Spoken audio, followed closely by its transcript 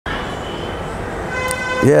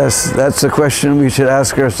Yes, that's the question we should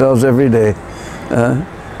ask ourselves every day.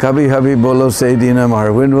 Kabhi habhi bolo se dina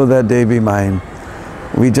mar. When will that day be mine?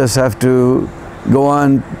 We just have to go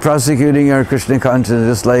on prosecuting our Krishna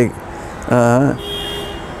consciousness, just like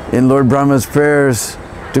in Lord Brahma's prayers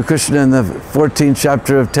to Krishna in the 14th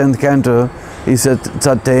chapter of 10th canto. He said,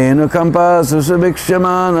 Satenu kampa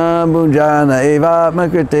susubikshamana bhujana evatma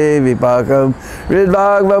krite vipakam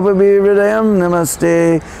ridvag vapavi hridayam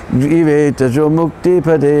namaste jiveta jo mukti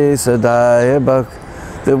pade sadaya bhak.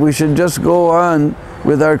 That we should just go on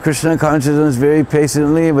with our Krishna consciousness very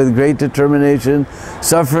patiently, with great determination,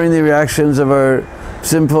 suffering the reactions of our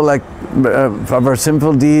sinful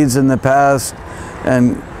deeds in the past,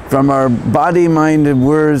 and from our body-minded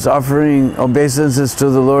words offering obeisances to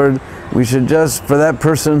the Lord. We should just, for that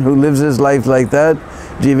person who lives his life like that,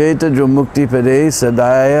 Jiveta jo mukti pade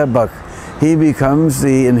sadaya bhak. He becomes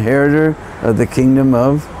the inheritor of the kingdom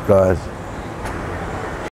of God.